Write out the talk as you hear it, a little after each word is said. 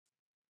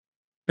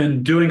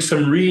been doing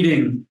some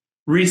reading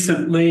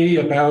recently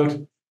about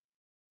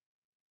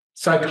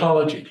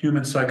psychology,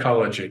 human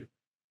psychology.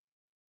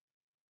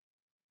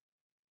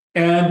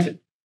 And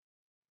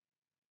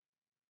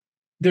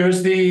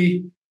there's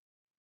the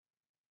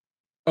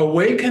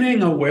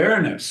awakening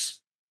awareness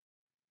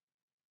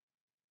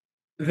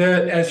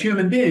that as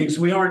human beings,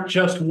 we aren't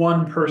just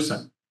one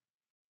person.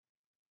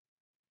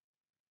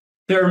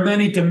 There are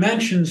many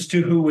dimensions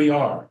to who we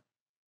are.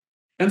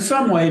 In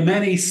some way,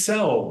 many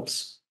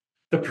selves.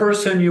 The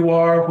person you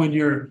are when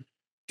you're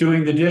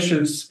doing the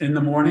dishes in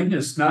the morning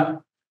is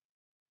not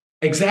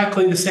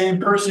exactly the same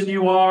person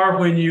you are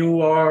when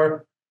you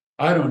are,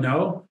 I don't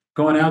know,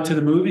 going out to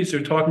the movies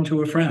or talking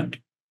to a friend.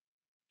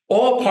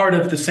 All part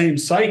of the same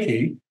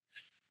psyche,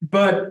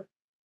 but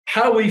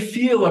how we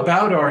feel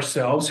about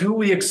ourselves, who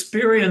we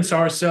experience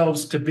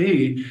ourselves to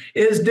be,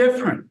 is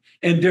different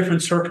in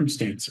different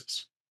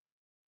circumstances.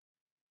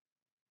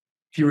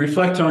 If you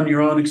reflect on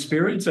your own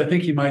experience, I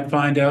think you might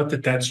find out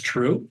that that's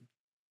true.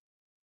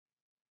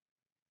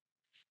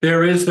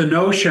 There is the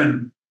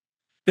notion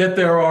that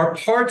there are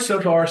parts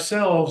of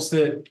ourselves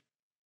that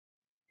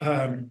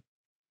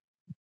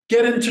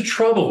get into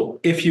trouble,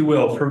 if you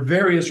will, for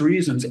various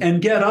reasons, and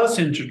get us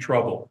into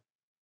trouble.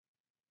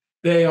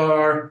 They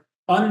are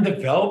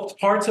undeveloped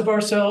parts of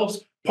ourselves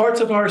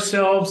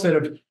that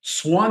have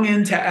swung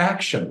into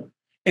action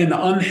in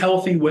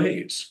unhealthy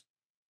ways.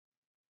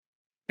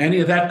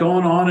 Any of that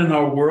going on in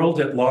our world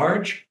at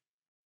large?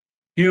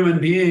 Human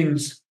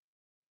beings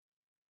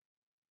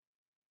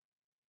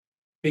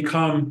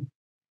become,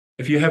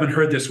 if you haven't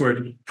heard this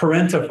word,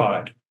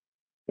 parentified,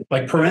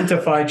 like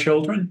parentified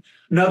children.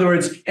 In other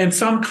words, in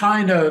some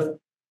kind of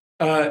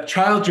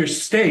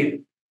childish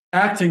state,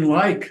 acting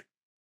like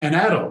an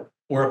adult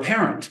or a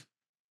parent,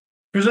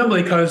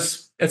 presumably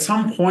because at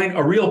some point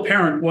a real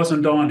parent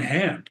wasn't on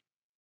hand.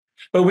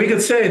 But we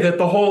could say that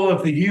the whole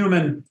of the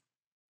human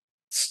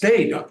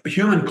state,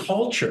 human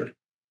culture,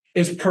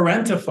 is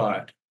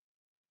parentified.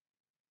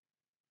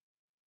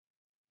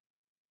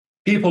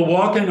 People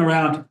walking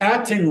around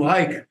acting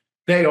like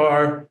they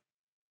are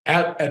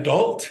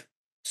adult,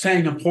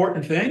 saying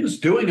important things,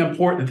 doing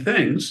important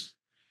things,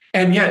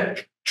 and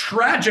yet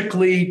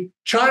tragically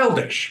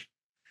childish,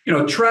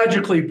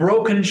 tragically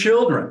broken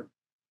children,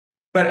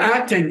 but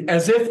acting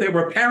as if they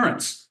were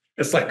parents.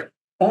 It's like,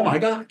 oh my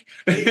God.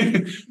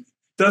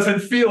 Doesn't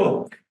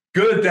feel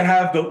good to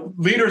have the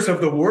leaders of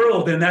the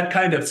world in that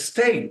kind of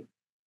state.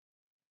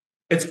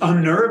 It's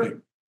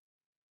unnerving.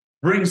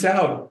 Brings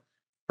out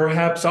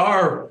perhaps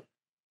our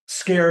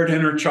scared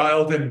inner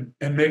child and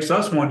makes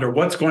us wonder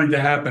what's going to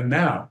happen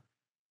now.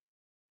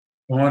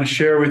 I want to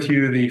share with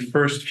you the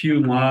first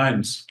few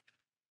lines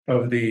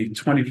of the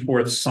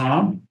 24th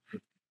Psalm.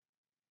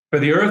 For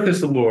the earth is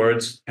the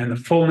Lord's, and the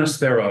fullness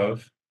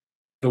thereof,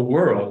 the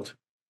world,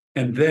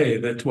 and they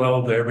that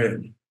dwell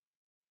therein.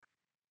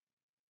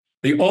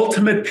 The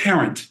ultimate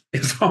parent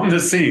is on the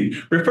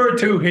scene, referred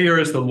to here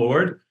as the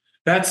Lord.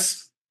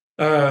 That's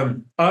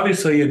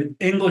obviously an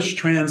English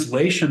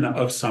translation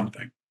of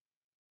something,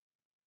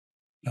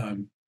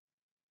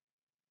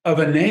 of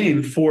a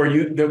name for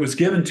you that was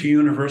given to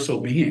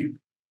universal being.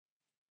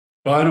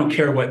 Well, I don't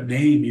care what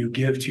name you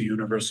give to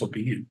universal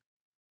being,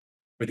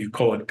 whether you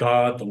call it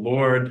God, the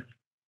Lord,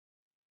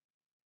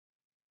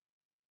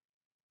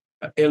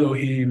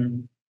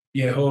 Elohim,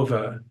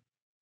 Jehovah,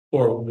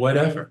 or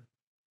whatever.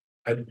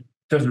 It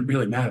doesn't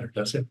really matter,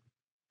 does it?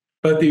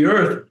 But the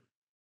earth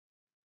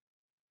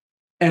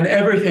and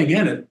everything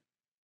in it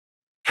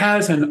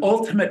has an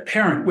ultimate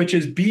parent, which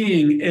is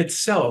being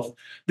itself.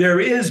 There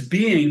is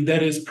being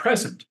that is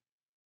present.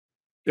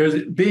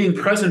 There's being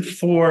present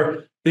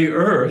for the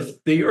earth.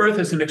 The earth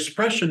is an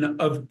expression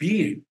of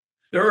being.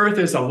 The earth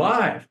is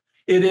alive.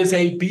 It is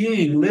a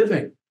being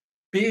living,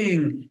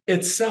 being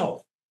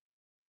itself.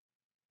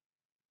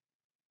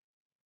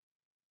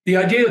 The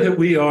idea that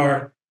we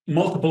are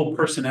multiple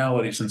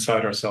personalities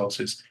inside ourselves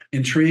is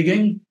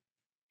intriguing,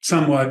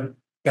 somewhat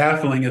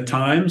baffling at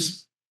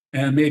times,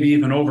 and maybe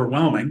even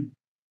overwhelming.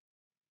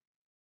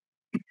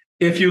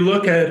 If you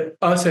look at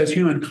us as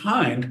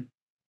humankind,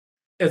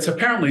 it's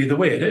apparently the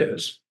way it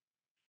is,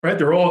 right?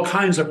 There are all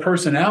kinds of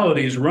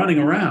personalities running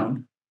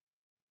around,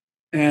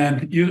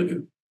 and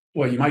you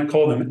might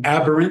call them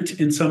aberrant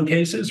in some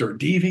cases, or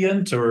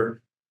deviant,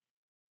 or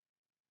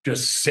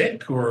just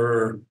sick,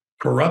 or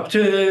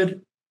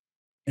corrupted.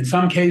 In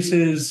some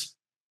cases,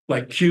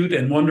 like cute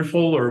and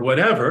wonderful or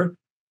whatever,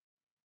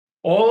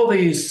 all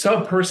these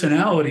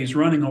sub-personalities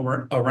running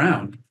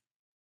around.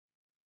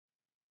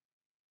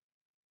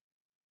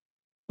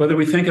 Whether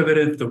we think of it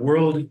as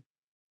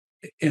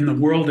in the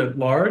world at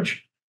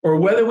large, or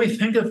whether we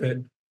think of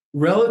it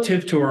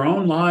relative to our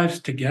own lives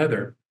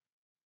together,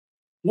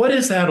 what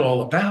is that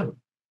all about?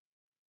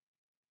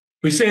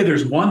 We say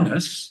there's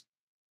oneness,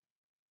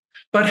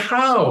 but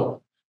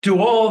how do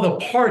all the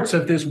parts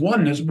of this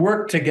oneness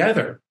work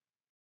together?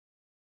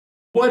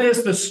 What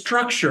is the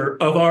structure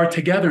of our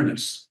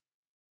togetherness?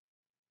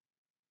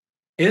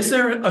 Is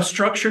there a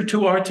structure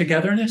to our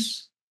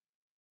togetherness?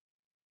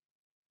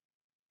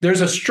 There's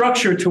a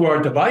structure to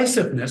our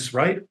divisiveness,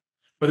 right?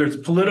 whether it's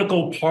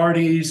political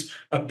parties,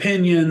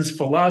 opinions,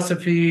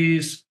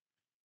 philosophies,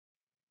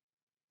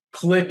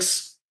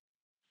 cliques.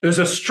 There's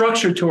a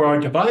structure to our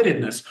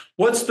dividedness.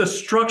 What's the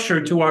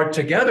structure to our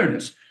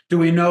togetherness? Do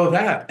we know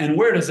that? And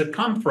where does it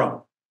come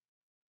from?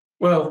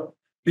 Well,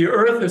 the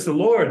earth is the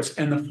Lord's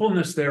and the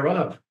fullness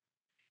thereof.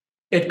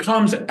 It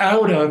comes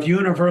out of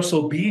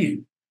universal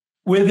being.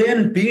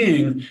 Within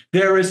being,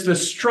 there is the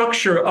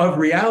structure of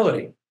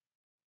reality.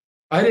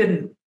 I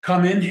didn't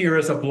come in here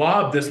as a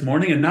blob this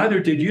morning, and neither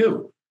did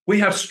you. We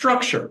have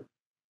structure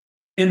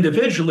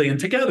individually and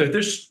together.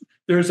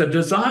 There's a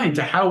design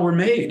to how we're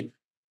made.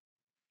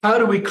 How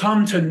do we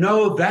come to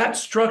know that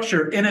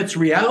structure in its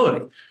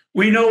reality?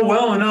 We know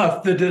well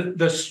enough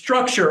the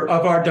structure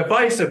of our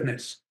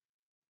divisiveness.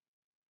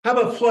 How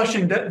about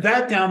flushing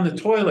that down the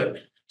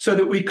toilet so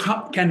that we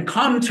can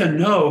come to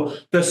know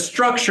the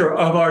structure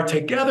of our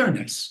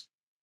togetherness,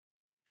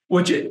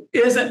 which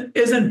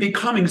isn't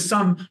becoming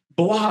some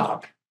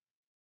blob.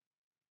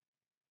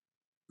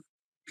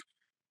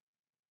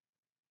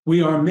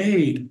 We are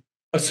made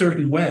a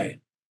certain way.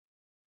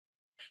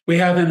 We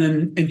have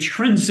an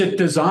intrinsic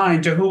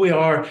design to who we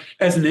are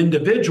as an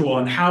individual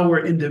and how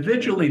we're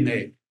individually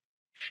made.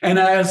 And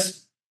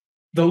as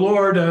the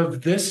Lord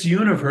of this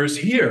universe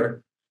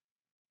here,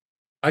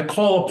 I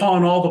call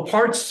upon all the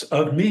parts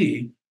of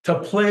me to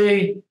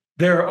play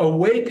their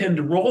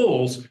awakened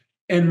roles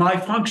in my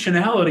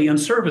functionality and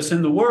service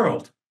in the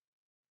world.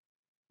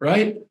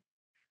 Right?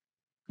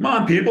 Come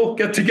on, people,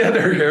 get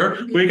together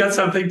here. We got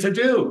something to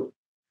do.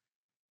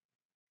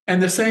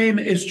 And the same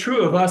is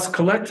true of us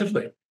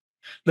collectively.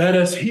 Let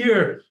us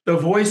hear the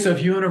voice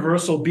of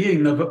universal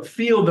being,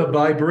 feel the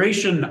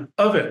vibration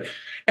of it,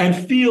 and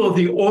feel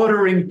the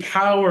ordering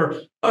power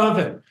of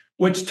it,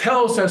 which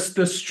tells us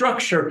the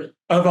structure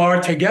of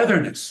our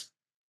togetherness.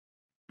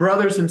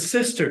 Brothers and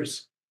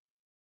sisters,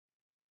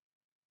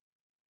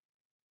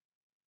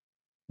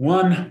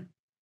 one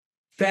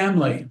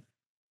family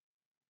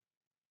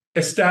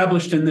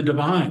established in the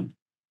divine,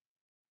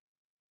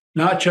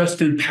 not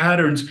just in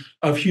patterns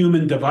of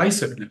human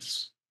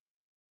divisiveness.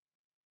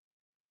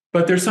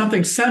 But there's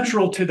something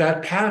central to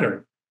that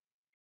pattern.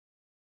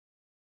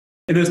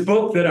 In this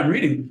book that I'm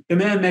reading, the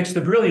man makes the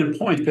brilliant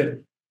point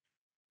that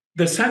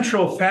the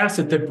central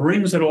facet that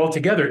brings it all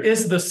together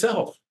is the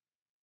self.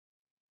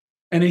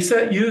 And he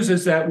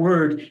uses that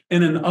word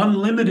in an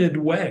unlimited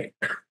way,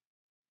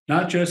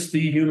 not just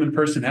the human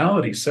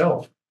personality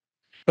self,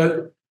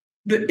 but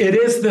it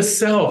is the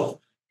self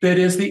that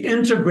is the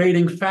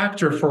integrating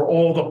factor for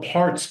all the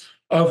parts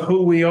of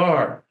who we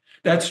are.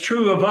 That's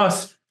true of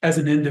us as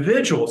an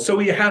individual. So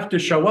we have to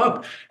show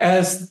up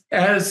as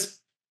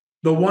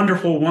the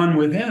wonderful one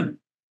within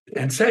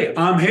and say,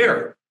 I'm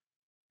here.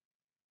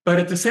 But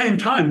at the same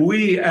time,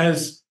 we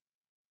as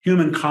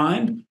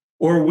humankind,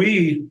 or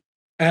we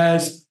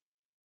as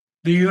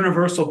the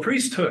universal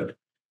priesthood,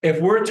 if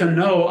we're to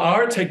know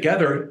our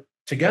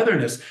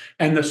togetherness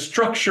and the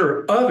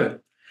structure of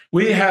it,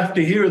 we have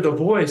to hear the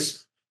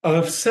voice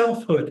of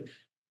selfhood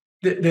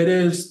that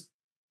is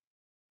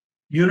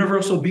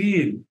universal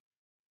being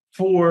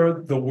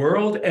for the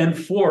world and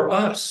for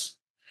us.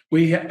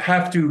 We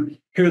have to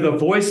hear the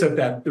voice of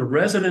that, the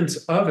resonance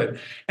of it,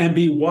 and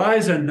be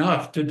wise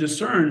enough to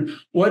discern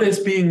what is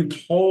being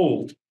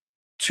told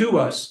to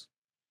us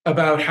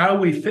about how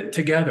we fit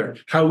together,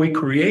 how we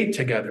create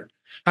together,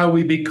 how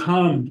we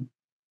become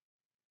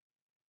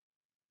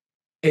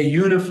a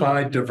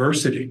unified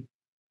diversity,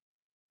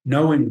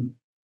 knowing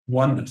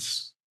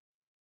oneness.